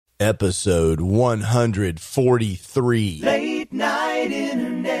Episode 143. Late Night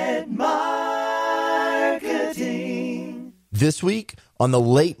Internet Marketing. This week on the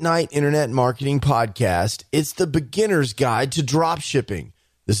Late Night Internet Marketing Podcast, it's the beginner's guide to dropshipping.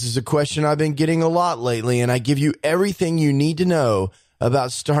 This is a question I've been getting a lot lately, and I give you everything you need to know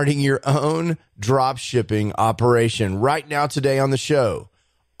about starting your own dropshipping operation right now today on the show.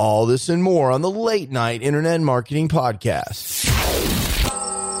 All this and more on the Late Night Internet Marketing Podcast.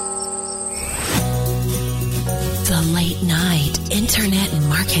 The Late Night Internet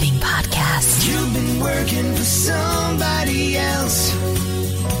Marketing Podcast. You've been working for somebody else,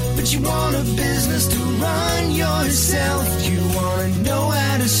 but you want a business to run yourself. You want to know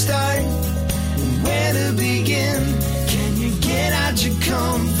how to start and where to begin. Can you get out your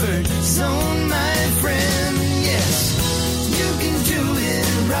comfort zone, my friend? Yes, you can do it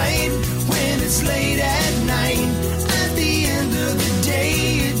right when it's late at night. At the end of the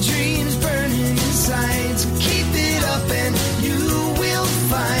day, your dreams burning inside. So keep it up and you will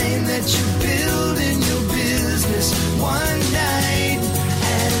find that you're building your business one night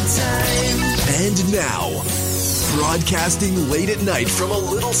at a time. And now, broadcasting late at night from a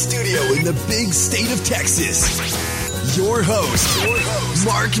little studio in the big state of Texas, your host,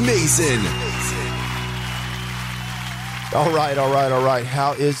 Mark Mason. All right.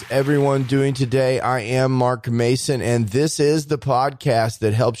 How is everyone doing today? I am Mark Mason, and this is the podcast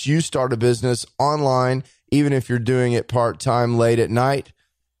that helps you start a business online, even if you're doing it part-time late at night.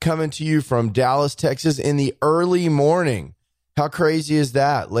 Coming to you from Dallas, Texas in the early morning. How crazy is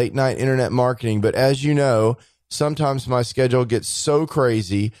that? Late night internet marketing. But as you know, sometimes my schedule gets so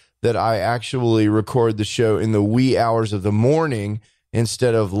crazy that I actually record the show in the wee hours of the morning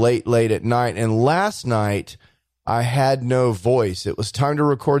instead of late at night. And last night, I had no voice. It was time to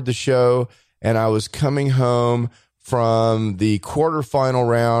record the show, and I was coming home from the quarterfinal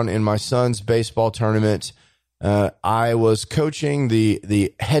round in my son's baseball tournament. I was coaching.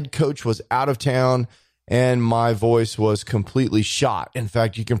 The head coach was out of town, and my voice was completely shot. In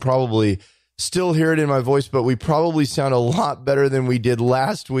fact, you can probably still hear it in my voice, but we probably sound a lot better than we did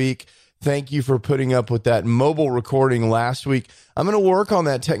last week. Thank you for putting up with that mobile recording last week. I'm going to work on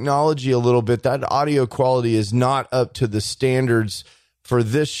that technology a little bit. That audio quality is not up to the standards for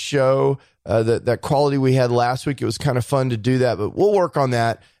this show. That quality we had last week, it was kind of fun to do that, but we'll work on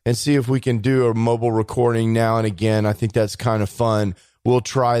that and see if we can do a mobile recording now and again. I think that's kind of fun. We'll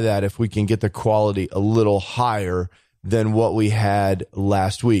try that if we can get the quality a little higher than what we had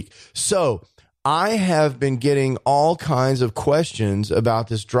last week. So I have been getting all kinds of questions about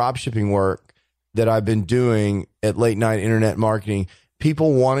this dropshipping work that I've been doing at Late Night Internet Marketing.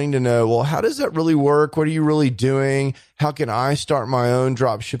 People wanting to know, well, how does that really work? What are you really doing? How can I start my own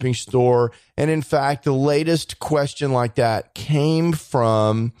dropshipping store? And in fact, the latest question like that came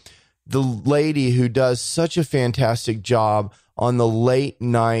from the lady who does such a fantastic job on the Late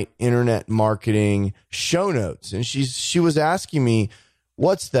Night Internet Marketing show notes. And she was asking me,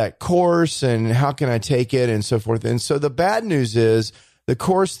 what's that course and how can I take it and so forth. And so the bad news is the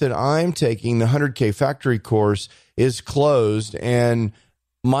course that I'm taking, the 100K Factory course, is closed. And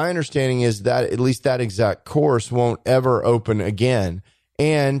my understanding is that at least that exact course won't ever open again.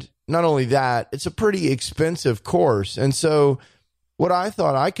 And not only that, it's a pretty expensive course. And so what I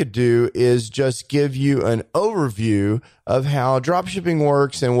thought I could do is just give you an overview of how dropshipping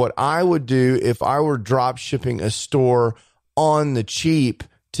works and what I would do if I were dropshipping a store on the cheap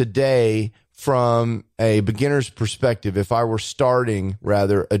today from a beginner's perspective. If I were starting,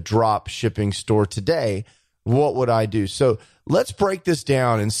 rather, a drop shipping store today, what would I do? So let's break this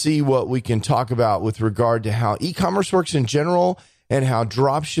down and see what we can talk about with regard to how e-commerce works in general and how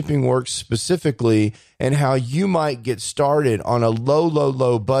drop shipping works specifically and how you might get started on a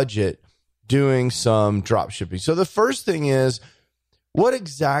low budget doing some drop shipping. So the first thing is, what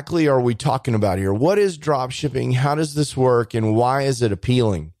exactly are we talking about here? What is drop shipping? How does this work? And why is it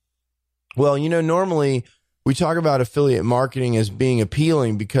appealing? Well, normally we talk about affiliate marketing as being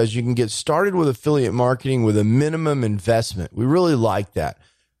appealing because you can get started with affiliate marketing with a minimum investment. We really like that.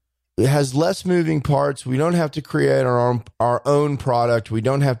 It has less moving parts. We don't have to create our own product. We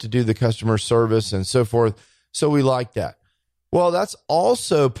don't have to do the customer service and so forth. So we like that. Well, that's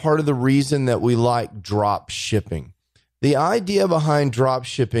also part of the reason that we like drop shipping. The idea behind drop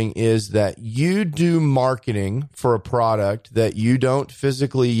shipping is that you do marketing for a product that you don't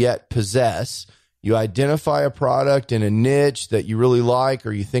physically yet possess. You identify a product in a niche that you really like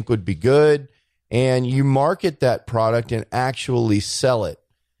or you think would be good, and you market that product and actually sell it.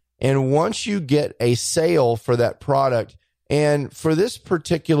 And once you get a sale for that product, and for this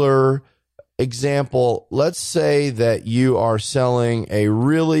particular example, let's say that you are selling a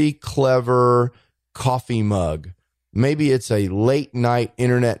really clever coffee mug. Maybe it's a late night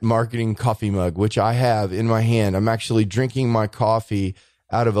internet marketing coffee mug, which I have in my hand. I'm actually drinking my coffee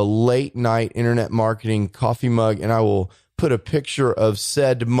out of a late night internet marketing coffee mug, and I will put a picture of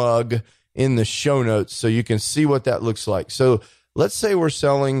said mug in the show notes so you can see what that looks like. So let's say we're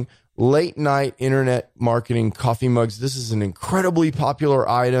selling late night internet marketing coffee mugs. This is an incredibly popular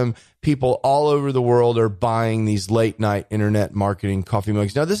item. People all over the world are buying these late night internet marketing coffee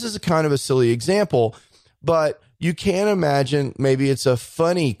mugs. Now, this is a kind of a silly example, but you can imagine maybe it's a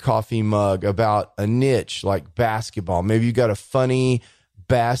funny coffee mug about a niche like basketball. Maybe you got a funny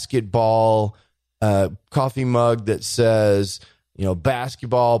basketball coffee mug that says,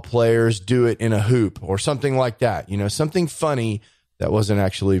 basketball players do it in a hoop or something like that. Something funny that wasn't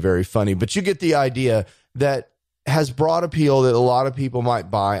actually very funny, but you get the idea, that has broad appeal that a lot of people might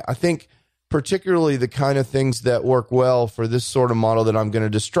buy. I think particularly the kind of things that work well for this sort of model that I'm going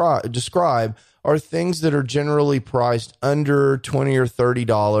to describe are things that are generally priced under $20 or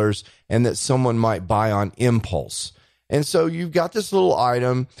 $30 and that someone might buy on impulse. And so you've got this little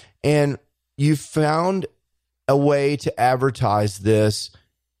item and you've found a way to advertise this,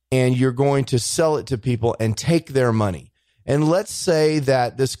 and you're going to sell it to people and take their money. And let's say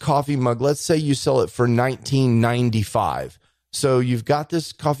that this coffee mug, let's say you sell it for $19.95. So you've got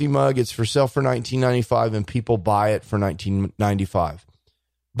this coffee mug, it's for sale for $19.95, and people buy it for $19.95.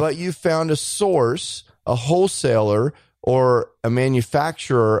 But you found a source, a wholesaler, or a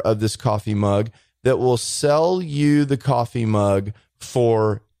manufacturer of this coffee mug that will sell you the coffee mug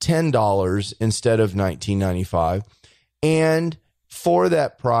for $10 instead of $19.95. And for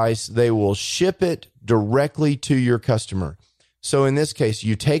that price, they will ship it directly to your customer. So in this case,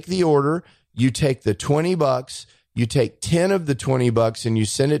 you take the order, you take the $20, you take 10 of the $20 and you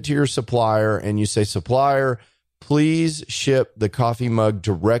send it to your supplier and you say, supplier, please ship the coffee mug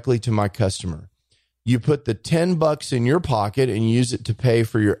directly to my customer. You put the $10 in your pocket and use it to pay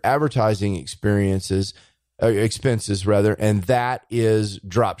for your advertising expenses, and that is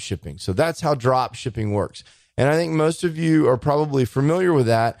drop shipping. So that's how drop shipping works. And I think most of you are probably familiar with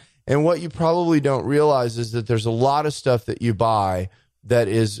that. And what you probably don't realize is that there's a lot of stuff that you buy that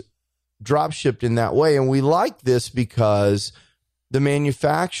is drop shipped in that way. And we like this because the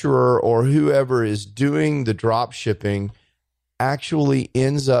manufacturer or whoever is doing the drop shipping actually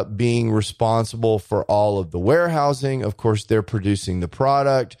ends up being responsible for all of the warehousing. Of course, they're producing the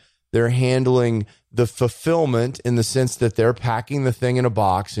product. They're handling the fulfillment in the sense that they're packing the thing in a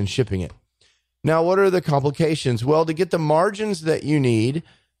box and shipping it. Now, what are the complications? Well, to get the margins that you need,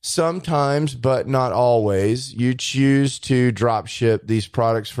 sometimes, but not always, you choose to drop ship these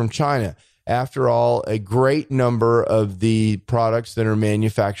products from China. After all, a great number of the products that are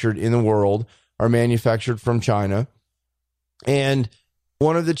manufactured in the world are manufactured from China. And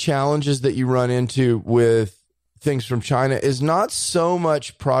one of the challenges that you run into with things from China is not so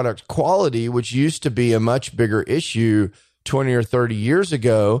much product quality, which used to be a much bigger issue 20 or 30 years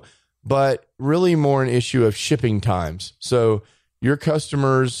ago, but really more an issue of shipping times. So your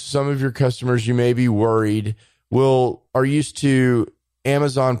customers, some of your customers, you may be worried, are used to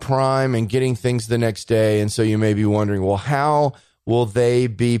Amazon Prime and getting things the next day. And so you may be wondering, well, how will they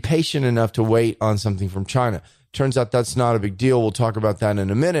be patient enough to wait on something from China? Turns out that's not a big deal. We'll talk about that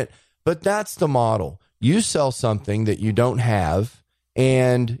in a minute. But that's the model. You sell something that you don't have,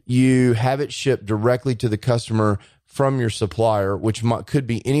 and you have it shipped directly to the customer from your supplier, which could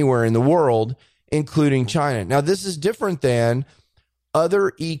be anywhere in the world, including China. Now, this is different than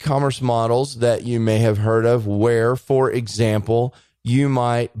other e-commerce models that you may have heard of, where, for example, you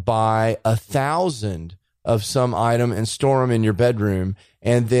might buy 1,000 of some item and store them in your bedroom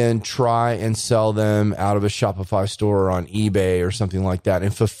and then try and sell them out of a Shopify store or on eBay or something like that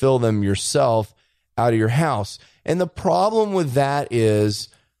and fulfill them yourself out of your house. And the problem with that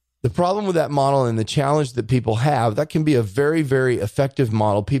model and the challenge that people have, that can be a very, very effective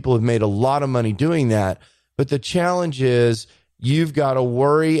model. People have made a lot of money doing that. But the challenge is you've got to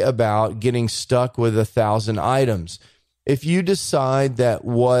worry about getting stuck with 1,000 items. If you decide that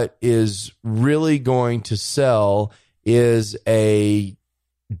what is really going to sell is a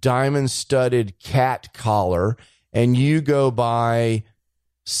diamond-studded cat collar, and you go buy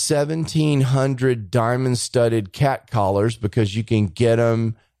 1,700 diamond-studded cat collars because you can get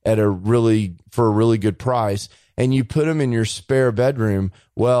them for a really good price, and you put them in your spare bedroom,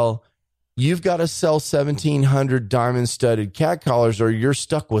 well, you've got to sell 1,700 diamond-studded cat collars or you're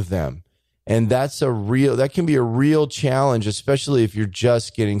stuck with them. And that can be a real challenge, especially if you're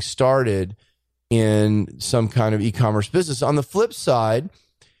just getting started in some kind of e-commerce business. On the flip side,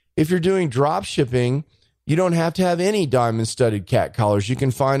 if you're doing drop shipping, you don't have to have any diamond-studded cat collars. You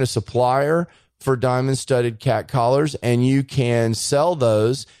can find a supplier for diamond-studded cat collars, and you can sell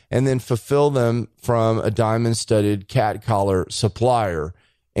those and then fulfill them from a diamond-studded cat collar supplier.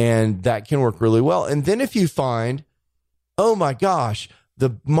 And that can work really well. And then if you find, oh my gosh,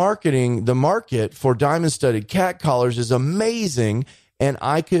 the market for diamond-studded cat collars is amazing, and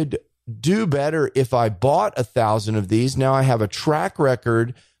I could do better if I bought 1,000 of these. Now I have a track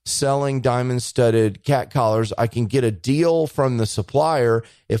record selling diamond-studded cat collars. I can get a deal from the supplier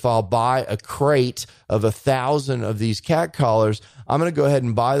if I'll buy a crate of 1,000 of these cat collars. I'm going to go ahead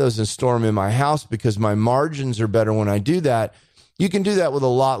and buy those and store them in my house because my margins are better when I do that. You can do that with a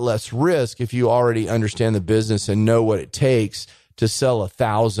lot less risk if you already understand the business and know what it takes to sell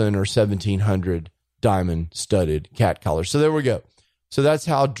 1,000 or 1,700 diamond-studded cat collars. So there we go. So that's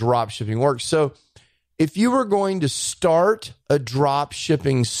how drop shipping works. So if you were going to start a drop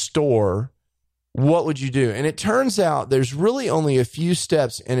shipping store, what would you do? And it turns out there's really only a few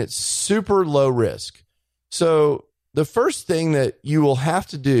steps, and it's super low risk. So the first thing that you will have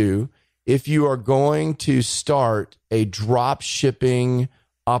to do if you are going to start a drop shipping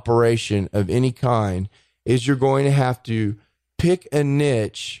operation of any kind is you're going to have to pick a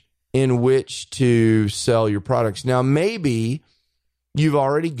niche in which to sell your products. Now, maybe you've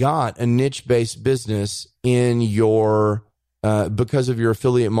already got a niche-based business in your because of your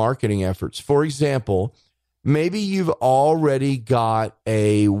affiliate marketing efforts. For example, maybe you've already got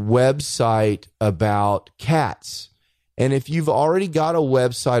a website about cats. And if you've already got a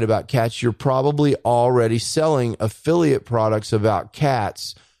website about cats, you're probably already selling affiliate products about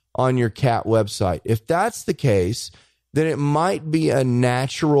cats on your cat website. If that's the case, then it might be a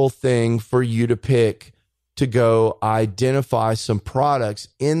natural thing for you to pick to go identify some products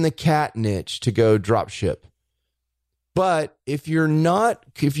in the cat niche to go drop ship. But if you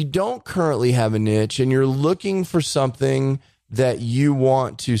don't currently have a niche and you're looking for something that you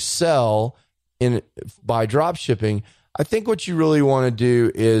want to sell by drop shipping, I think what you really want to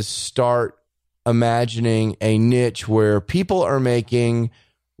do is start imagining a niche where people are making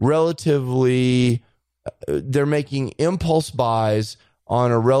they're making impulse buys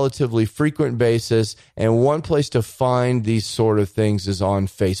on a relatively frequent basis. And one place to find these sort of things is on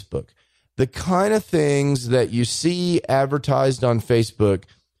Facebook. The kind of things that you see advertised on Facebook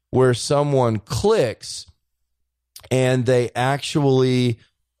where someone clicks and they actually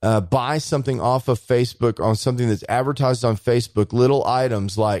buy something off of Facebook on something that's advertised on Facebook, little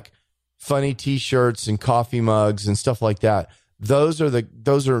items like funny t-shirts and coffee mugs and stuff like that. Those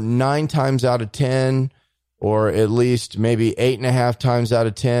are 9 times out of 10, or at least maybe 8.5 times out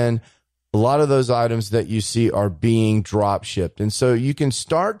of 10. A lot of those items that you see are being drop shipped. And so you can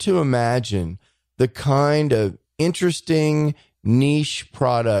start to imagine the kind of interesting niche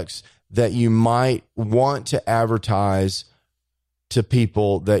products that you might want to advertise to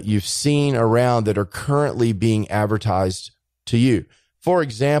people that you've seen around that are currently being advertised to you. For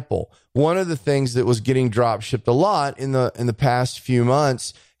example, one of the things that was getting drop shipped a lot in the past few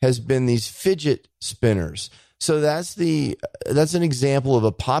months has been these fidget spinners. So that's an example of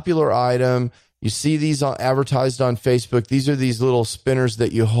a popular item. You see these advertised on Facebook. These are these little spinners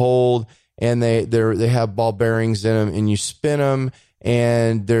that you hold, and they have ball bearings in them, and you spin them,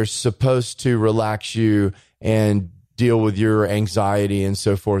 and they're supposed to relax you and deal with your anxiety and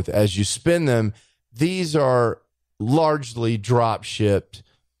so forth as you spin them. These are largely drop shipped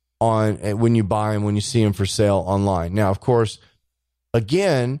when you buy them, when you see them for sale online. Now, of course,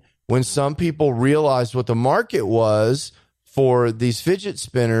 again, when some people realized what the market was for these fidget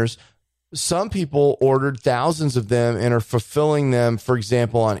spinners, some people ordered thousands of them and are fulfilling them, for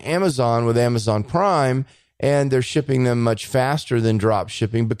example, on Amazon with Amazon Prime, and they're shipping them much faster than drop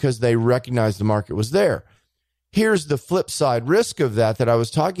shipping because they recognized the market was there. Here's the flip side risk of that I was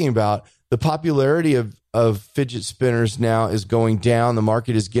talking about. The popularity of fidget spinners now is going down. The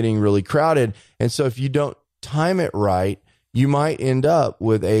market is getting really crowded. And so if you don't time it right, you might end up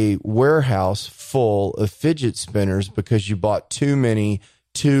with a warehouse full of fidget spinners because you bought too many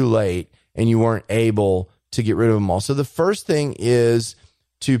too late and you weren't able to get rid of them all. So the first thing is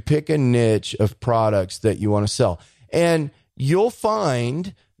to pick a niche of products that you want to sell. And you'll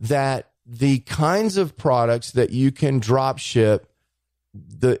find that the kinds of products that you can drop ship,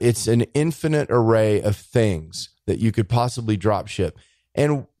 it's an infinite array of things that you could possibly drop ship.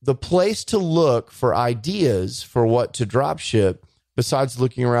 And the place to look for ideas for what to drop ship, besides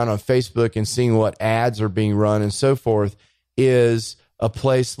looking around on Facebook and seeing what ads are being run and so forth, is a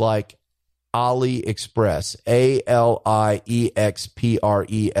place like AliExpress, AliExpress.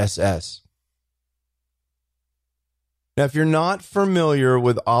 Now, if you're not familiar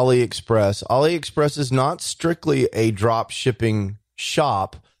with AliExpress, AliExpress is not strictly a drop shipping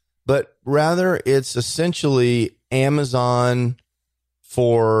shop, but rather it's essentially Amazon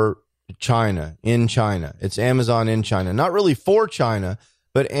for China, in China. It's Amazon in China. Not really for China,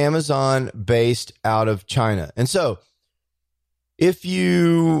 but Amazon based out of China. And so if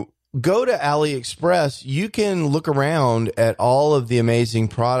you go to AliExpress, you can look around at all of the amazing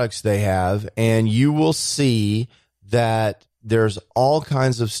products they have, and you will see that there's all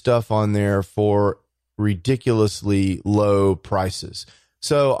kinds of stuff on there for ridiculously low prices.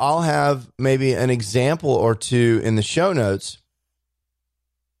 So I'll have maybe an example or two in the show notes.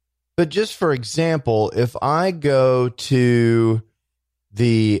 But just for example, if I go to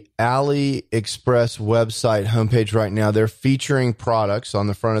the AliExpress website homepage right now, they're featuring products on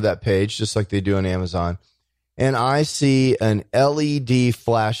the front of that page, just like they do on Amazon. And I see an LED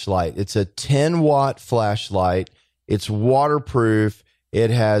flashlight. It's a 10-watt flashlight. It's waterproof. It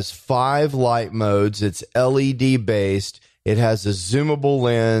has 5 light modes. It's LED based. It has a zoomable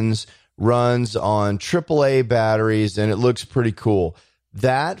lens, runs on AAA batteries, and it looks pretty cool.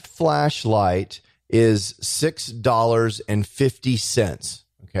 That flashlight is $6.50.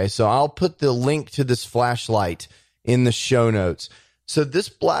 Okay, so I'll put the link to this flashlight in the show notes. So this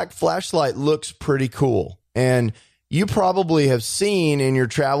black flashlight looks pretty cool. And you probably have seen in your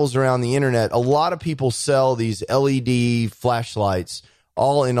travels around the internet, a lot of people sell these LED flashlights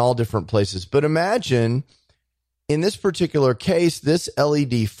in all different places. But imagine in this particular case, this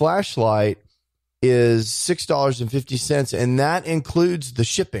LED flashlight is $6.50, and that includes the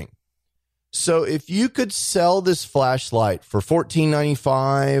shipping. So if you could sell this flashlight for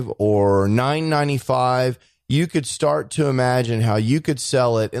 $14.95 or $9.95, you could start to imagine how you could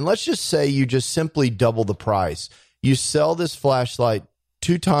sell it. And let's just say you just simply double the price. You sell this flashlight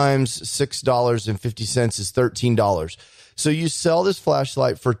 2 times $6.50 is $13. So you sell this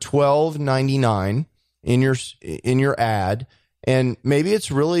flashlight for $12.99 in your ad, and maybe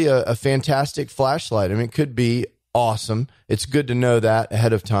it's really a fantastic flashlight. I mean, it could be awesome. It's good to know that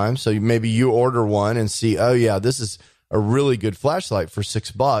ahead of time. So maybe you order one and see, oh yeah, this is a really good flashlight for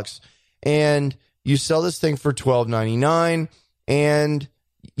 $6, and you sell this thing for $12.99, and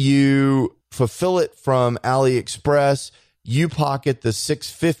you fulfill it from AliExpress. You pocket the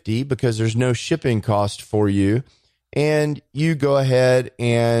 $6.50 because there's no shipping cost for you, and you go ahead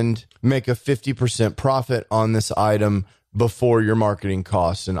and make a 50% profit on this item before your marketing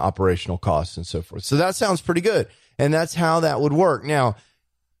costs and operational costs and so forth. So that sounds pretty good, and that's how that would work. Now,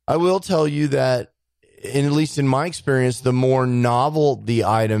 I will tell you that, at least in my experience, the more novel the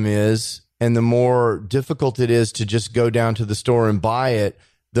item is and the more difficult it is to just go down to the store and buy it,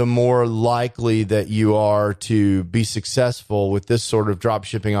 the more likely that you are to be successful with this sort of drop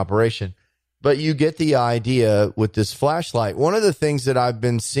shipping operation. But you get the idea with this flashlight. One of the things that I've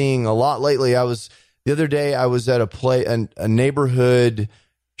been seeing a lot lately, the other day I was at a neighborhood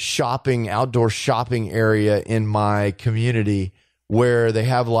outdoor shopping area in my community where they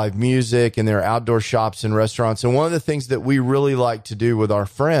have live music and there are outdoor shops and restaurants. And one of the things that we really like to do with our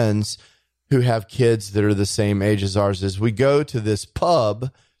friends who have kids that are the same age as ours is we go to this pub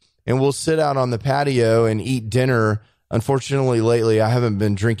and we'll sit out on the patio and eat dinner. Unfortunately, lately, I haven't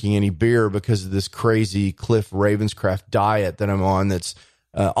been drinking any beer because of this crazy Cliff Ravenscraft diet that I'm on that's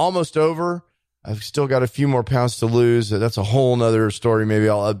almost over. I've still got a few more pounds to lose. That's a whole nother story. Maybe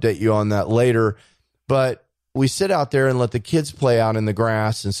I'll update you on that later. But we sit out there and let the kids play out in the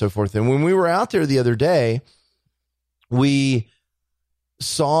grass and so forth. And when we were out there the other day, we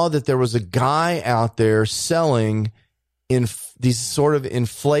saw that there was a guy out there selling in these sort of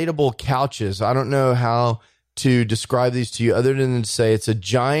inflatable couches. I don't know how to describe these to you other than to say it's a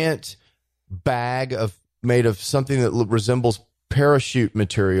giant bag made of something that resembles parachute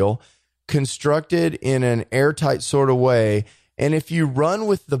material, constructed in an airtight sort of way. And if you run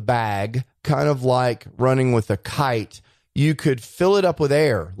with the bag, kind of like running with a kite, you could fill it up with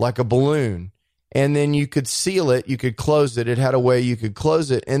air like a balloon, and then you could seal it, you could close it. It had a way you could close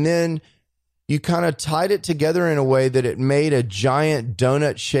it, and then you kind of tied it together in a way that it made a giant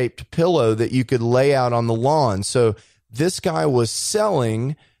donut-shaped pillow that you could lay out on the lawn. So this guy was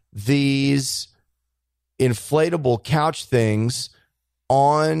selling these inflatable couch things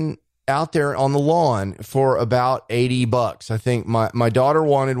out there on the lawn for about $80. I think my daughter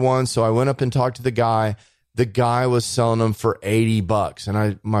wanted one, so I went up and talked to the guy. The guy was selling them for $80.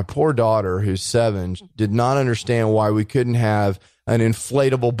 And my poor daughter, who's 7, did not understand why we couldn't have an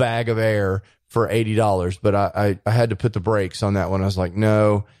inflatable bag of air for $80. But I had to put the brakes on that one. I was like,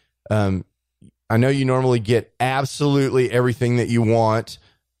 no, I know you normally get absolutely everything that you want,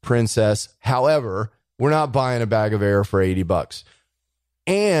 princess. However, We're not buying a bag of air for $80.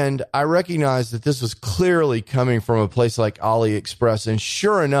 And I recognized that this was clearly coming from a place like AliExpress. And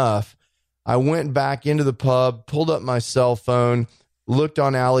sure enough, I went back into the pub, pulled up my cell phone, looked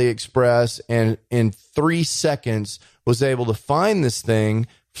on AliExpress, and in 3 seconds was able to find this thing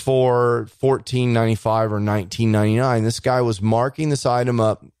for $14.95 or $19.99. This guy was marking this item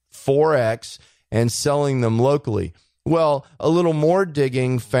up 4X and selling them locally. Well, a little more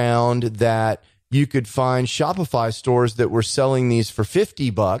digging found that you could find Shopify stores that were selling these for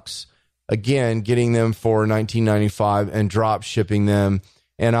 $50, again, getting them for $19.95 and drop shipping them.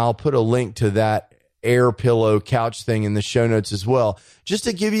 And I'll put a link to that air pillow couch thing in the show notes as well, just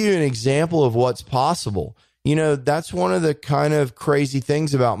to give you an example of what's possible. You know, that's one of the kind of crazy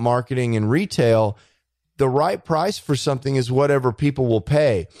things about marketing and retail. The right price for something is whatever people will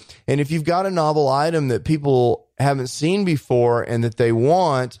pay. And if you've got a novel item that people haven't seen before and that they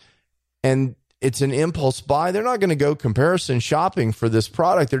want, and it's an impulse buy, they're not going to go comparison shopping for this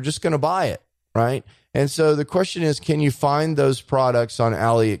product. They're just going to buy it, right? And so the question is, can you find those products on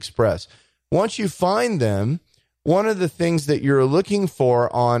AliExpress? Once you find them, one of the things that you're looking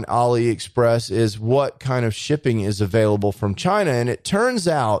for on AliExpress is what kind of shipping is available from China. And it turns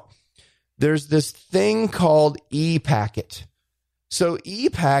out there's this thing called ePacket. So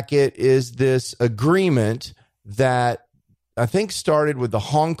ePacket is this agreement that I think started with the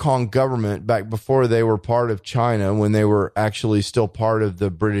Hong Kong government back before they were part of China, when they were actually still part of the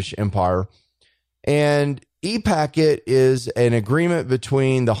British Empire. And ePacket is an agreement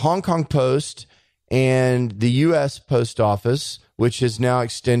between the Hong Kong Post and the U.S. Post Office, which has now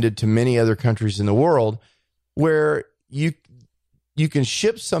extended to many other countries in the world, where you can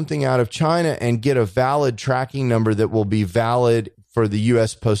ship something out of China and get a valid tracking number that will be valid for the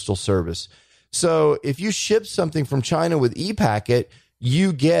U.S. Postal Service. So if you ship something from China with ePacket,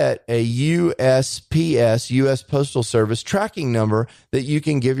 you get a USPS, U.S. Postal Service tracking number that you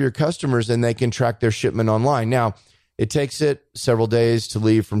can give your customers, and they can track their shipment online. Now, it takes it several days to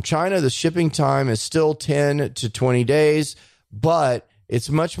leave from China. The shipping time is still 10 to 20 days, but it's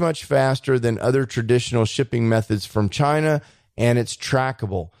much, much faster than other traditional shipping methods from China, and it's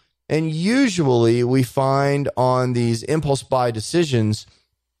trackable. And usually we find on these impulse buy decisions,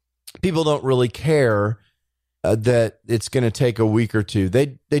 people don't really care that it's going to take a week or two.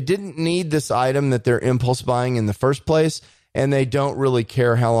 They didn't need this item that they're impulse buying in the first place, and they don't really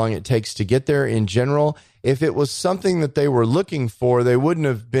care how long it takes to get there in general. If it was something that they were looking for, they wouldn't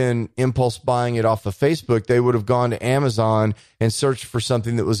have been impulse buying it off of Facebook. They would have gone to Amazon and searched for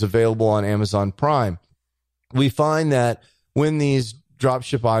something that was available on Amazon Prime. We find that when these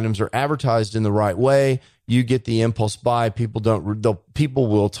dropship items are advertised in the right way, you get the impulse buy. People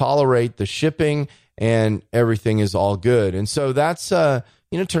will tolerate the shipping, and everything is all good. And so that's,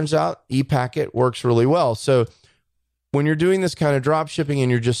 turns out ePacket works really well. So when you're doing this kind of drop shipping and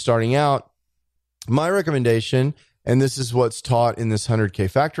you're just starting out, my recommendation, and this is what's taught in this 100K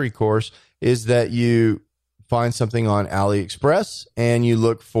Factory course, is that you find something on AliExpress and you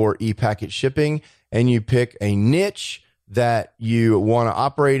look for ePacket shipping, and you pick a niche that you want to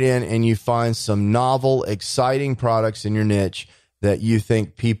operate in, and you find some novel, exciting products in your niche that you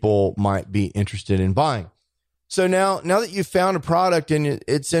think people might be interested in buying. So now that you've found a product and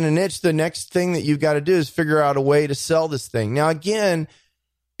it's in a niche, the next thing that you've got to do is figure out a way to sell this thing. Now, again,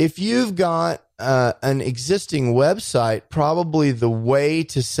 if you've got an existing website, probably the way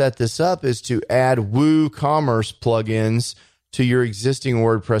to set this up is to add WooCommerce plugins to your existing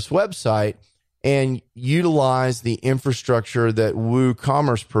WordPress website and utilize the infrastructure that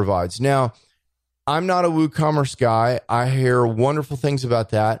WooCommerce provides. Now, I'm not a WooCommerce guy. I hear wonderful things about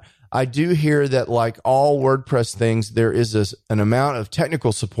that. I do hear that, like all WordPress things, there is an amount of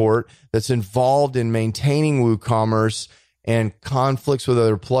technical support that's involved in maintaining WooCommerce, and conflicts with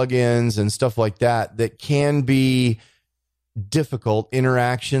other plugins and stuff like that can be difficult.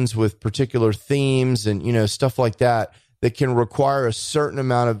 Interactions with particular themes and, stuff like that can require a certain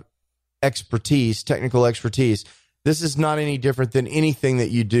amount of expertise, technical expertise. This is not any different than anything that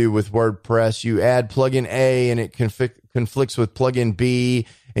you do with WordPress. You add plugin A and it conflicts with plugin B,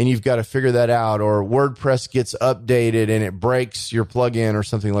 and you've got to figure that out. Or WordPress gets updated and it breaks your plugin or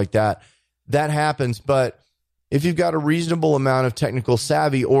something like that. That happens, but if you've got a reasonable amount of technical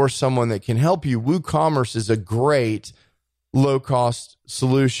savvy or someone that can help you, WooCommerce is a great low-cost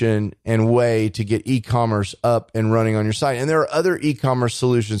solution and way to get e-commerce up and running on your site. And there are other e-commerce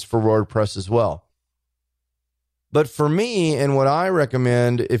solutions for WordPress as well. But for me, and what I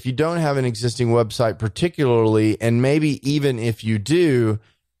recommend, if you don't have an existing website particularly, and maybe even if you do,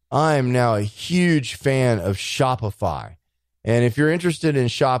 I'm now a huge fan of Shopify. And if you're interested in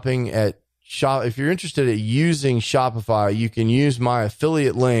shopping at if you're interested in using Shopify, you can use my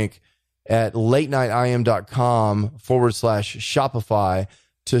affiliate link at latenightim.com/Shopify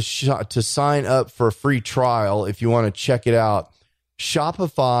to sign up for a free trial if you want to check it out.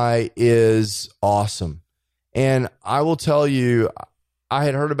 Shopify is awesome. And I will tell you, I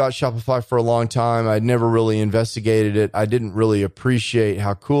had heard about Shopify for a long time. I'd never really investigated it. I didn't really appreciate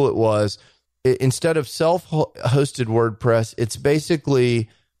how cool it was. Instead of self-hosted WordPress, it's basically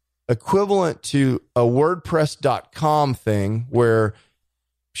equivalent to a WordPress.com thing where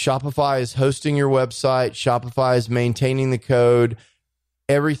Shopify is hosting your website. Shopify is maintaining the code.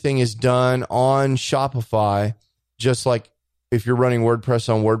 Everything is done on Shopify, just like if you're running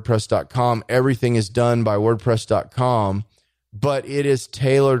WordPress on WordPress.com, everything is done by WordPress.com, but it is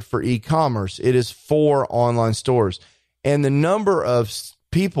tailored for e-commerce. It is for online stores. And the number of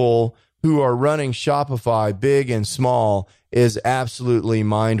people who are running Shopify, big and small, is absolutely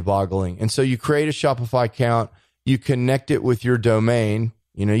mind-boggling. And so you create a Shopify account, you connect it with your domain.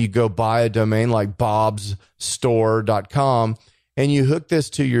 You know, you go buy a domain like bobsstore.com, and you hook this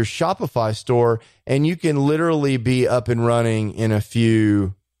to your Shopify store, and you can literally be up and running in a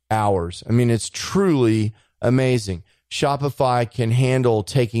few hours. I mean, it's truly amazing. Shopify can handle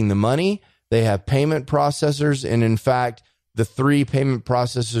taking the money. They have payment processors. And in fact, the 3 payment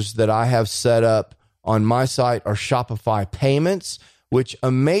processors that I have set up on my site are Shopify Payments, which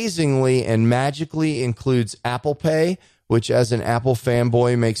amazingly and magically includes Apple Pay, which as an Apple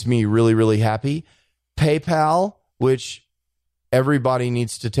fanboy makes me really, really happy. PayPal, which everybody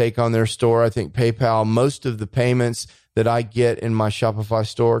needs to take on their store. I think PayPal, most of the payments that I get in my Shopify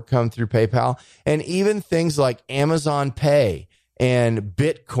store come through PayPal. And even things like Amazon Pay and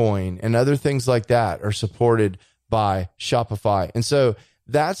Bitcoin and other things like that are supported by Shopify. And so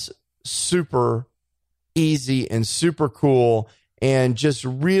that's super easy and super cool. And just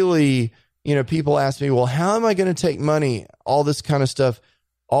really, you know, people ask me, well, how am I going to take money? All this kind of stuff,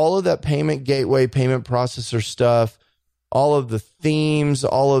 all of that payment gateway, payment processor stuff, all of the themes,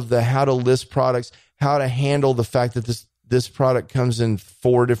 all of the how to list products, how to handle the fact that this product comes in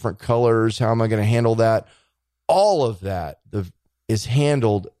 4 different colors. How am I going to handle that? All of that is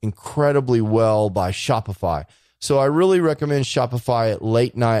handled incredibly well by Shopify. So I really recommend Shopify at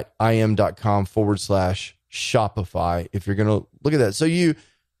latenightim.com/Shopify if you're going to look at that. So you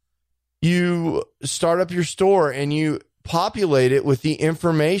start up your store and you populate it with the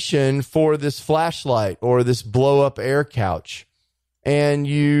information for this flashlight or this blow up air couch, and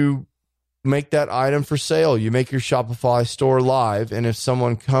you make that item for sale. You make your Shopify store live, and if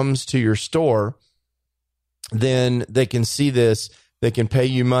someone comes to your store, then they can see this, they can pay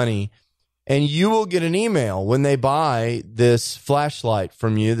you money, and you will get an email when they buy this flashlight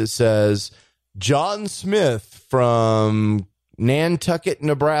from you that says, John Smith from Nantucket,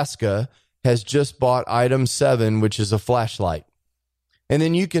 Nebraska has just bought item 7, which is a flashlight. And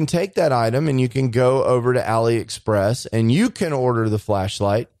then you can take that item and you can go over to AliExpress and you can order the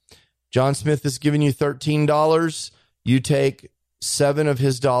flashlight. John Smith has given you $13. You take 7 of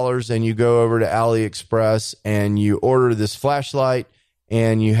his dollars and you go over to AliExpress and you order this flashlight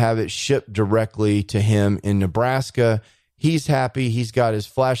and you have it shipped directly to him in Nebraska. He's happy. He's got his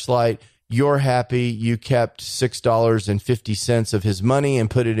flashlight. You're happy. You kept $6.50 of his money and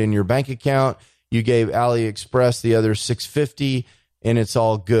put it in your bank account. You gave AliExpress the other $6.50, and it's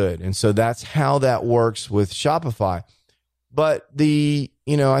all good. And so that's how that works with Shopify. But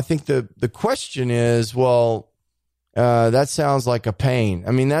I think the question is, well, that sounds like a pain.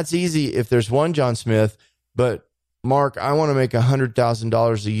 I mean, that's easy if there's one John Smith, but Mark, I want to make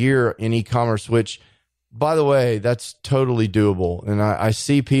 $100,000 a year in e-commerce, which, by the way, that's totally doable. And I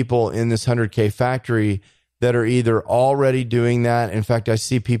see people in this 100K factory that are either already doing that. In fact, I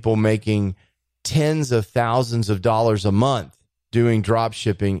see people making tens of thousands of dollars a month doing drop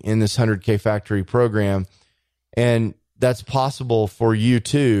shipping in this 100K factory program. And that's possible for you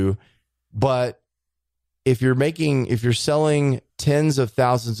too. But if you're selling tens of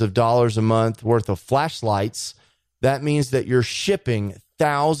thousands of dollars a month worth of flashlights, that means that you're shipping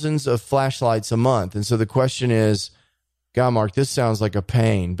thousands of flashlights a month. And so the question is, God, Mark, this sounds like a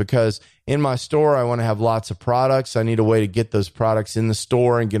pain, because in my store, I want to have lots of products. I need a way to get those products in the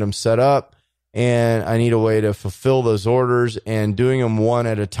store and get them set up. And I need a way to fulfill those orders, and doing them one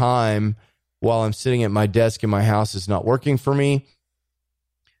at a time while I'm sitting at my desk in my house is not working for me.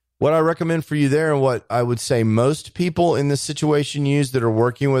 What I recommend for you there, and what I would say most people in this situation use that are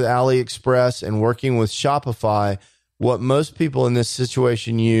working with AliExpress and working with Shopify, what most people in this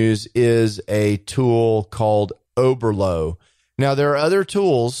situation use is a tool called Oberlo. Now, there are other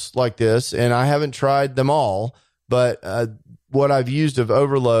tools like this, and I haven't tried them all, but what I've used of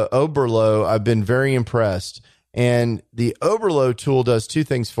Oberlo, I've been very impressed. And the Oberlo tool does two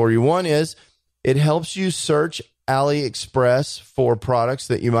things for you. One is it helps you search AliExpress for products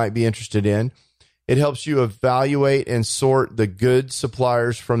that you might be interested in. It helps you evaluate and sort the good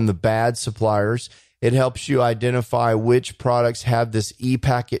suppliers from the bad suppliers. It helps you identify which products have this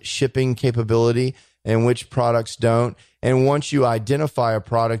e-packet shipping capability and which products don't. And once you identify a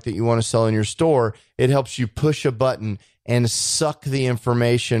product that you want to sell in your store, it helps you push a button and suck the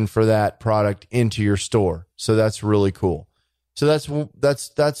information for that product into your store. So that's really cool. So that's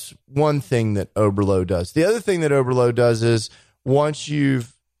one thing that Oberlo does. The other thing that Oberlo does is once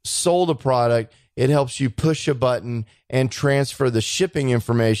you've sold a product, it helps you push a button and transfer the shipping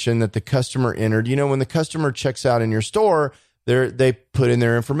information that the customer entered. You know, when the customer checks out in your store, they put in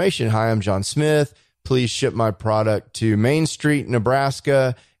their information. Hi, I'm John Smith. Please ship my product to Main Street,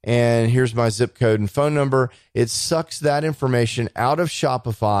 Nebraska, and here's my zip code and phone number. It sucks that information out of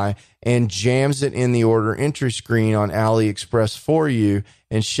Shopify and jams it in the order entry screen on AliExpress for you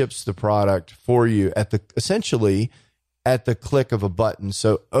and ships the product for you essentially at the click of a button.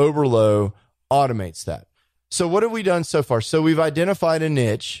 So Oberlo automates that. So what have we done so far? So we've identified a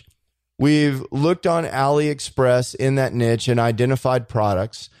niche. We've looked on AliExpress in that niche and identified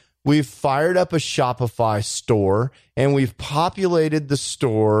products. We've fired up a Shopify store and we've populated the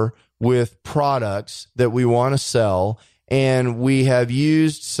store with products that we want to sell. And we have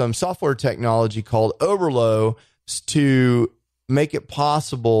used some software technology called Oberlo to make it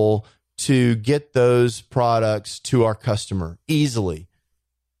possible to get those products to our customer easily.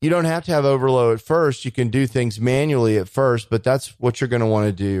 You don't have to have Oberlo at first. You can do things manually at first, but that's what you're going to want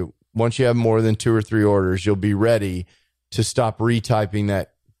to do. Once you have more than 2 or 3 orders, you'll be ready to stop retyping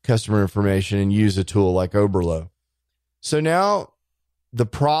that customer information and use a tool like Oberlo. So now the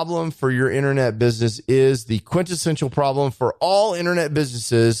problem for your internet business is the quintessential problem for all internet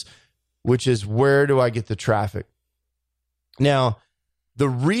businesses, which is where do I get the traffic? Now, the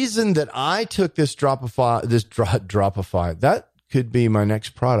reason that I took this Dropify, that could be my next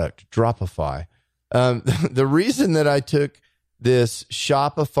product, Dropify. The reason that I took this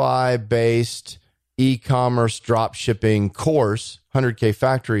Shopify-based e-commerce drop shipping course, 100K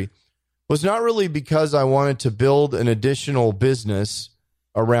Factory, was not really because I wanted to build an additional business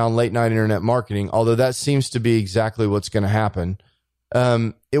around late night internet marketing, although that seems to be exactly what's going to happen.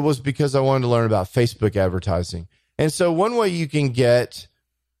 It was because I wanted to learn about Facebook advertising. And so one way you can get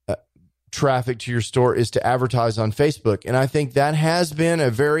traffic to your store is to advertise on Facebook. And I think that has been a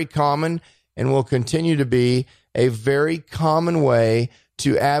very common and will continue to be a very common way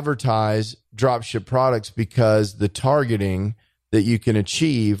to advertise dropship products because the targeting that you can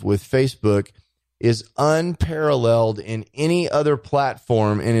achieve with Facebook is unparalleled in any other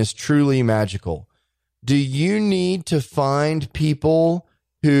platform and is truly magical. Do you need to find people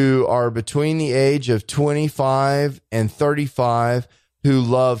who are between the age of 25 and 35 who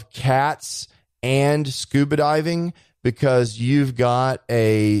love cats and scuba diving because you've got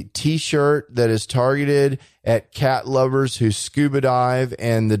a t-shirt that is targeted at cat lovers who scuba dive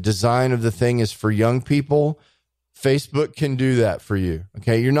and the design of the thing is for young people? Facebook can do that for you.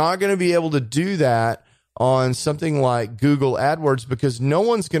 Okay. You're not going to be able to do that on something like Google AdWords because no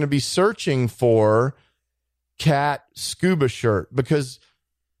one's going to be searching for cat scuba shirt because,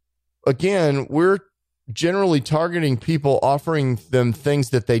 again, we're generally targeting people, offering them things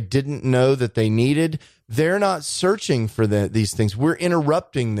that they didn't know that they needed. They're not searching for these things. We're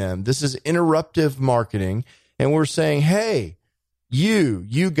interrupting them. This is interruptive marketing. And we're saying, hey,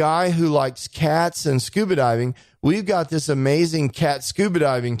 you guy who likes cats and scuba diving, we've got this amazing cat scuba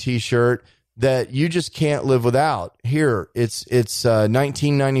diving t-shirt that you just can't live without. Here, it's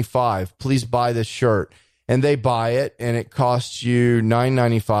 $19.95. Please buy this shirt. And they buy it, and it costs you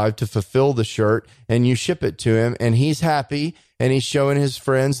 $9.95 to fulfill the shirt, and you ship it to him, and he's happy, and he's showing his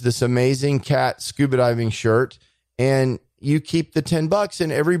friends this amazing cat scuba diving shirt, and you keep the $10,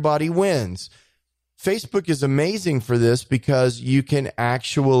 and everybody wins. Facebook is amazing for this because you can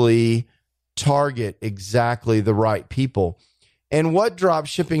actually target exactly the right people. And what drop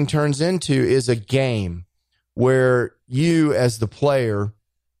shipping turns into is a game where you, as the player,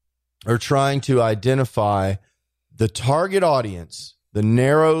 are trying to identify the target audience, the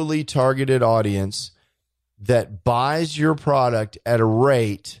narrowly targeted audience that buys your product at a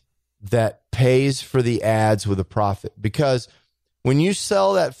rate that pays for the ads with a profit. Because when you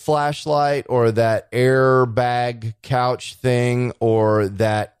sell that flashlight or that airbag couch thing or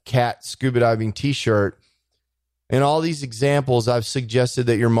that cat scuba diving t-shirt, in all these examples, I've suggested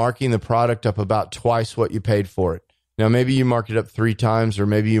that you're marking the product up about twice what you paid for it. Now, maybe you mark it up 3 times or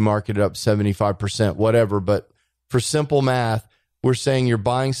maybe you mark it up 75%, whatever. But for simple math, we're saying you're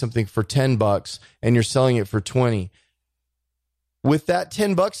buying something for $10 and you're selling it for 20. With that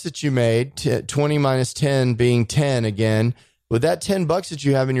 $10 that you made, 20 minus 10 being 10 again, with that $10 that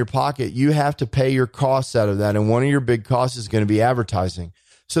you have in your pocket, you have to pay your costs out of that. And one of your big costs is going to be advertising.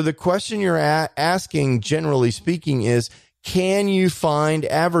 So the question you're asking, generally speaking, is, can you find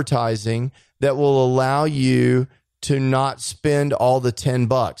advertising that will allow you to not spend all the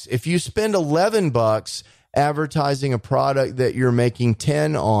 $10? If you spend $11 advertising a product that you're making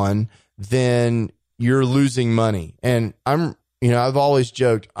 10 on, then you're losing money. And I've always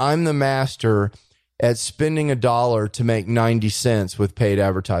joked, I'm the master at spending $1 to make 90 cents with paid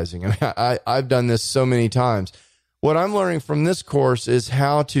advertising. I've done this so many times. What I'm learning from this course is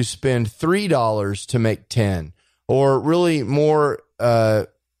how to spend $3 to make 10, or really more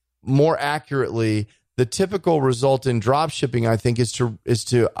accurately, the typical result in drop shipping, I think, is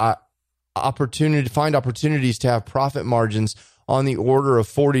to find opportunities to have profit margins on the order of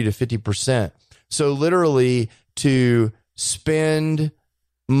 40 to 50%. So literally to spend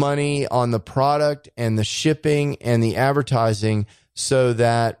money on the product and the shipping and the advertising so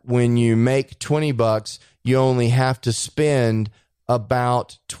that when you make $20, you only have to spend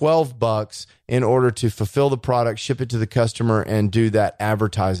about $12 in order to fulfill the product, ship it to the customer, and do that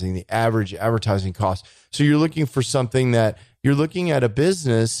advertising, the average advertising cost. So you're looking for something that you're looking at a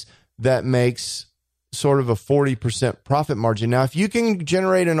business that makes sort of a 40% profit margin. Now, if you can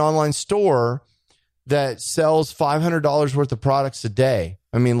generate an online store that sells $500 worth of products a day,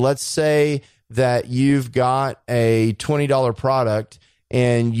 I mean, let's say that you've got a $20 product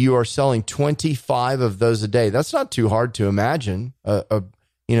and you are selling 25 of those a day. That's not too hard to imagine.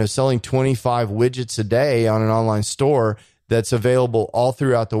 Selling 25 widgets a day on an online store that's available all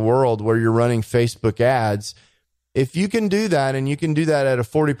throughout the world where you're running Facebook ads. If you can do that, and you can do that at a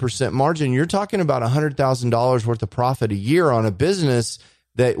 40% margin, you're talking about $100,000 worth of profit a year on a business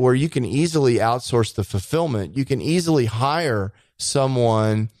where you can easily outsource the fulfillment. You can easily hire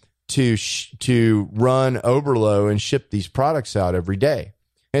someone to run Oberlo and ship these products out every day.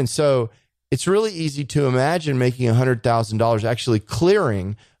 And so it's really easy to imagine making $100,000, actually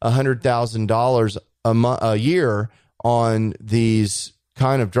clearing $100,000 a year on these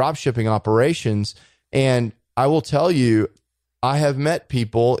kind of drop shipping operations. And I will tell you, I have met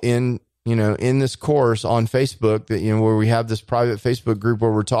people in this course on Facebook that, where we have this private Facebook group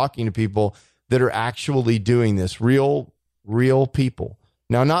where we're talking to people that are actually doing this, real people.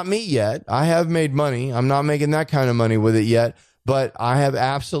 Now, not me yet. I have made money. I'm not making that kind of money with it yet, but I have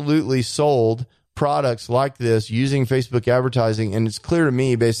absolutely sold products like this using Facebook advertising. And it's clear to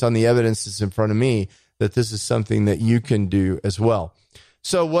me, based on the evidence that's in front of me, that this is something that you can do as well.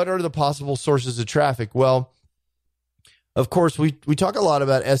 So what are the possible sources of traffic? Well, of course, we talk a lot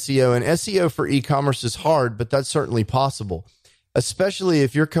about SEO, and SEO for e-commerce is hard, but that's certainly possible, especially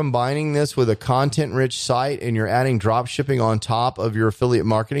if you're combining this with a content-rich site and you're adding drop shipping on top of your affiliate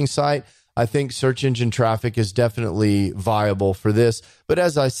marketing site. I think search engine traffic is definitely viable for this. But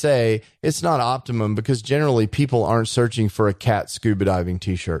as I say, it's not optimum because generally people aren't searching for a cat scuba diving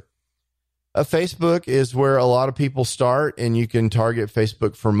t-shirt. Facebook is where a lot of people start, and you can target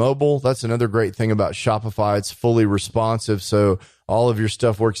Facebook for mobile. That's another great thing about Shopify. It's fully responsive, so all of your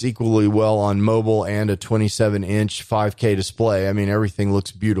stuff works equally well on mobile and a 27-inch 5K display. I mean, everything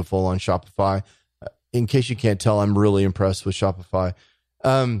looks beautiful on Shopify. In case you can't tell, I'm really impressed with Shopify.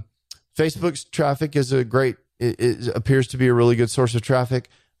 Facebook's traffic is it appears to be a really good source of traffic.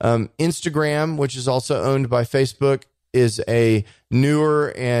 Instagram, which is also owned by Facebook, is a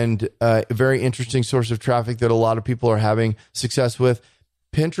newer and very interesting source of traffic that a lot of people are having success with.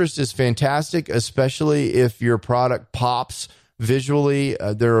 Pinterest is fantastic, especially if your product pops visually.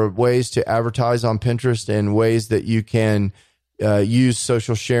 There are ways to advertise on Pinterest and ways that you can use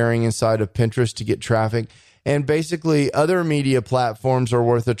social sharing inside of Pinterest to get traffic. And basically, other media platforms are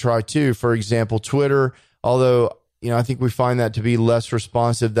worth a try too. For example, Twitter, although I think we find that to be less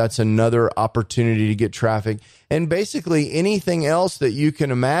responsive. That's another opportunity to get traffic. And basically anything else that you can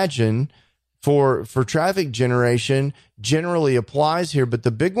imagine for traffic generation generally applies here. But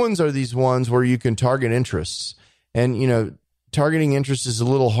the big ones are these ones where you can target interests. And, targeting interests is a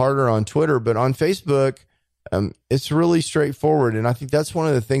little harder on Twitter, but on Facebook, it's really straightforward. And I think that's one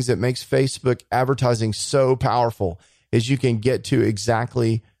of the things that makes Facebook advertising so powerful is you can get to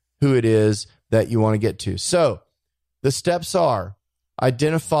exactly who it is that you want to get to. So, the steps are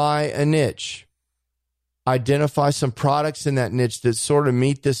identify a niche, identify some products in that niche that sort of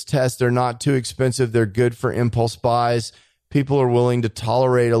meet this test. They're not too expensive. They're good for impulse buys. People are willing to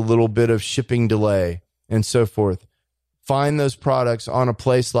tolerate a little bit of shipping delay and so forth. Find those products on a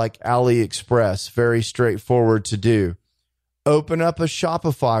place like AliExpress, very straightforward to do. open up a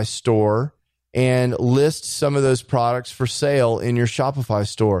Shopify store and list some of those products for sale in your Shopify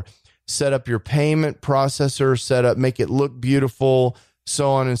store. Set up your payment processor, make it look beautiful,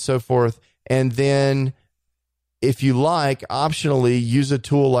 so on and so forth. And then if you like, optionally use a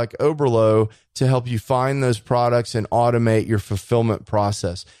tool like Oberlo to help you find those products and automate your fulfillment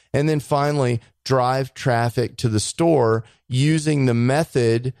process. And then finally, drive traffic to the store using the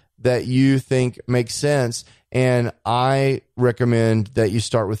method that you think makes sense. And I recommend that you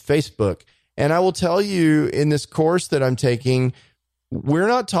start with Facebook. And I will tell you, in this course that I'm taking, we're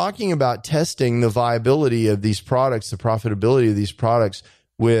not talking about testing the viability of these products, the profitability of these products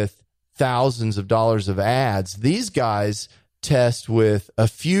with thousands of dollars of ads. These guys test with a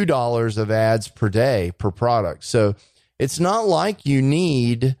few dollars of ads per day per product. So it's not like you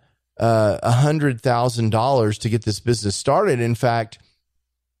need $100,000 to get this business started. In fact,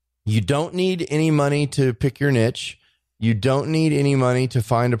 you don't need any money to pick your niche. You don't need any money to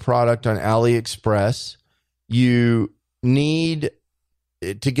find a product on AliExpress. You need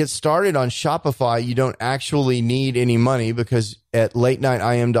to get started on Shopify. You don't actually need any money, because at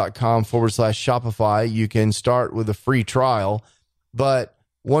latenightim.com/Shopify, you can start with a free trial. But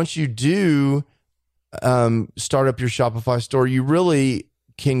once you do start up your Shopify store, you really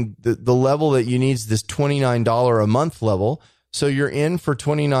can, the level that you need is this $29 a month level. So you're in for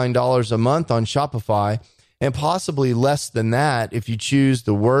 $29 a month on Shopify, and possibly less than that if you choose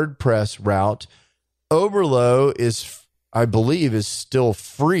the WordPress route. Oberlo is, I believe, is still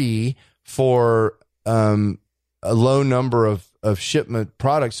free for a low number of shipment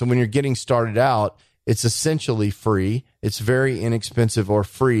products. So when you're getting started out, it's essentially free. It's very inexpensive or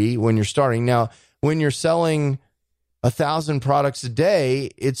free when you're starting. Now, when you're selling 1,000 products a day,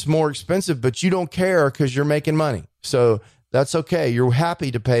 it's more expensive, but you don't care because you're making money. So that's okay. You're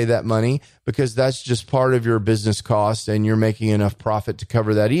happy to pay that money because that's just part of your business cost, and you're making enough profit to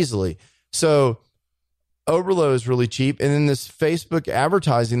cover that easily. So Oberlo is really cheap. And then this Facebook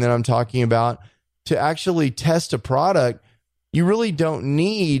advertising that I'm talking about, to actually test a product, you really don't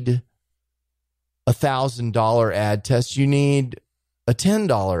need $1,000 ad test. You need a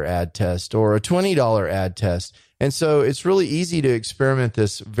 $10 ad test or a $20 ad test. And so it's really easy to experiment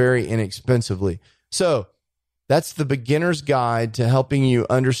this very inexpensively. So that's the beginner's guide to helping you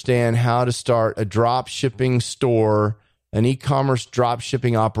understand how to start a drop shipping store, an e-commerce drop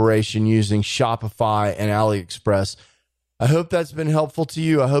shipping operation using Shopify and AliExpress. I hope that's been helpful to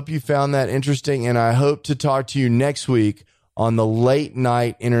you. I hope you found that interesting, and I hope to talk to you next week on the Late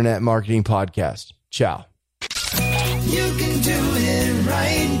Night Internet Marketing Podcast. Ciao. You can do it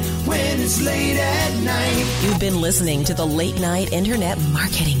right when it's late at night. You've been listening to the Late Night Internet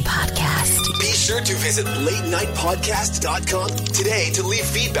Marketing Podcast. Be sure to visit latenightpodcast.com today to leave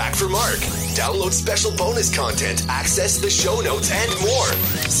feedback for Mark. Download special bonus content, access the show notes, and more.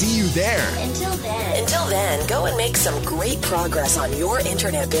 See you there. Until then, go and make some great progress on your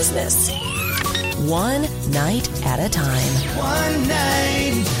internet business. One night at a time. One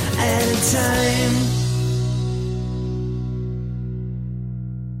night at a time.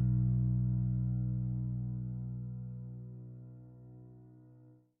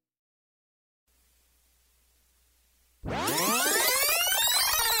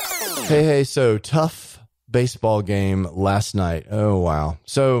 Hey, so tough baseball game last night. Oh, wow.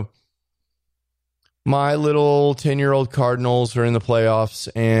 So my little 10-year-old Cardinals are in the playoffs,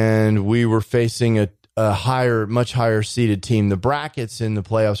 and we were facing a much higher seeded team. The brackets in the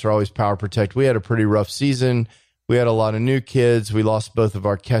playoffs are always power protect. We had a pretty rough season. We had a lot of new kids. We lost both of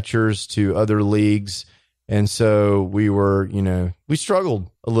our catchers to other leagues. And so we struggled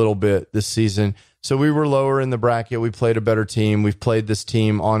a little bit this season. So we were lower in the bracket. We played a better team. We've played this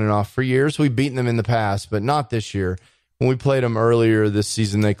team on and off for years. We've beaten them in the past, but not this year. When we played them earlier this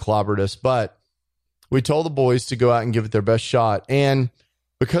season, they clobbered us. But we told the boys to go out and give it their best shot. And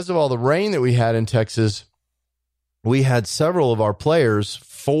because of all the rain that we had in Texas, we had several of our players,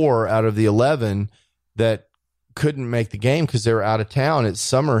 4 out of the 11, that couldn't make the game because they were out of town. It's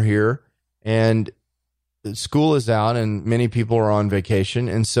summer here, and school is out, and many people are on vacation.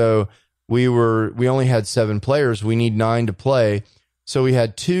 And so we only had 7 players. We need 9 to play. So we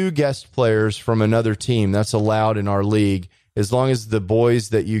had 2 guest players from another team. That's allowed in our league. As long as the boys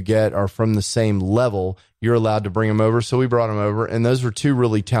that you get are from the same level, you're allowed to bring them over. So we brought them over, and those were 2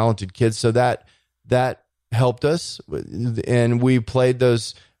 really talented kids. So that helped us. And we played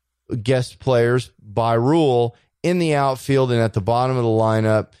those guest players by rule in the outfield and at the bottom of the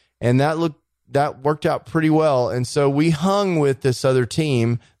lineup. And that worked out pretty well. And so we hung with this other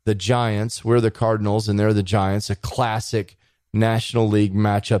team, the Giants. We're the Cardinals, and they're the Giants, a classic National League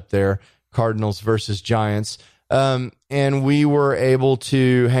matchup there, Cardinals versus Giants. And we were able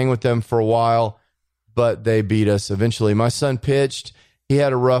to hang with them for a while, but they beat us eventually. My son pitched. He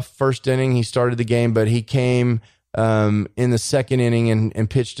had a rough first inning. He started the game, but he came in the second inning and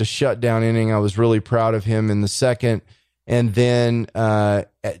pitched a shutdown inning. I was really proud of him in the second. And then to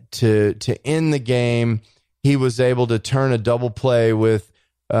end the game, he was able to turn a double play with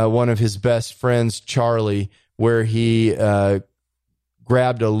one of his best friends, Charlie, where he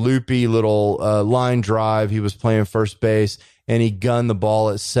grabbed a loopy little line drive. He was playing first base, and he gunned the ball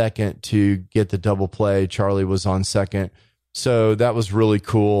at second to get the double play. Charlie was on second. So that was really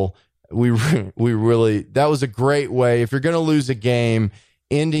cool. We really, that was a great way. If you're going to lose a game,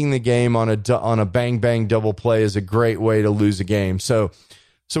 ending the game on a bang bang double play is a great way to lose a game. So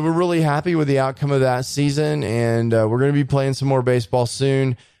we're really happy with the outcome of that season, and we're going to be playing some more baseball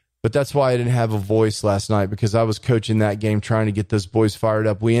soon. But that's why I didn't have a voice last night, because I was coaching that game, trying to get those boys fired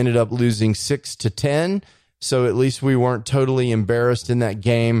up. We ended up losing 6-10, so at least we weren't totally embarrassed in that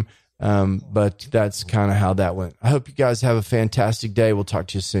game. But that's kind of how that went. I hope you guys have a fantastic day. We'll talk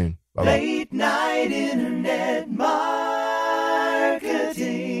to you soon. Bye-bye. Late night internet marketing.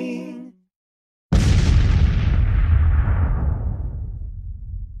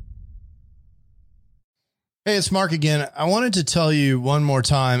 Hey, it's Mark again. I wanted to tell you one more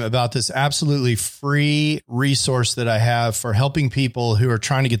time about this absolutely free resource that I have for helping people who are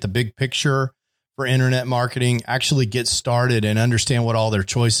trying to get the big picture for internet marketing, actually get started and understand what all their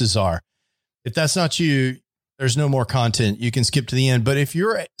choices are. If that's not you, there's no more content. You can skip to the end. But if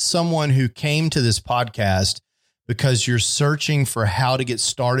you're someone who came to this podcast because you're searching for how to get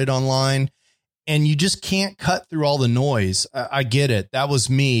started online and you just can't cut through all the noise, I get it. That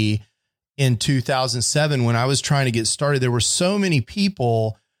was me. In 2007, when I was trying to get started, there were so many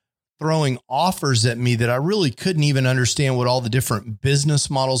people throwing offers at me that I really couldn't even understand what all the different business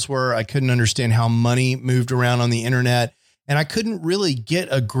models were. I couldn't understand how money moved around on the internet, and I couldn't really get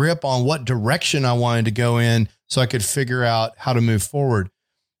a grip on what direction I wanted to go in so I could figure out how to move forward.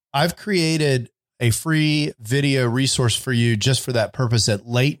 I've created a free video resource for you just for that purpose at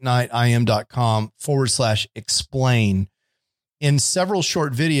latenightim.com/explain. In several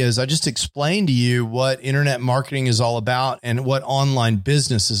short videos, I just explained to you what internet marketing is all about and what online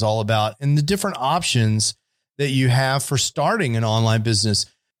business is all about and the different options that you have for starting an online business.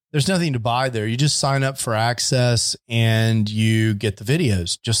 There's nothing to buy there. You just sign up for access and you get the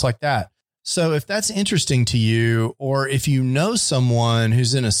videos just like that. So if that's interesting to you, or if you know someone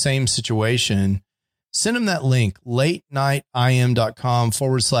who's in a same situation, send them that link,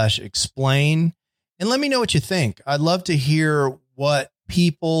 latenightim.com/explain. And let me know what you think. I'd love to hear what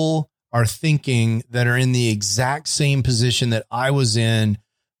people are thinking that are in the exact same position that I was in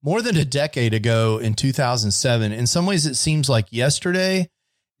more than a decade ago in 2007. In some ways, it seems like yesterday.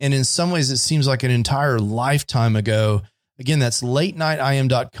 And in some ways, it seems like an entire lifetime ago. Again, that's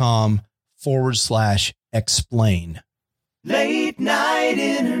latenightim.com/explain. Late night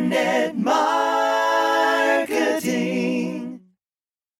internet marketing.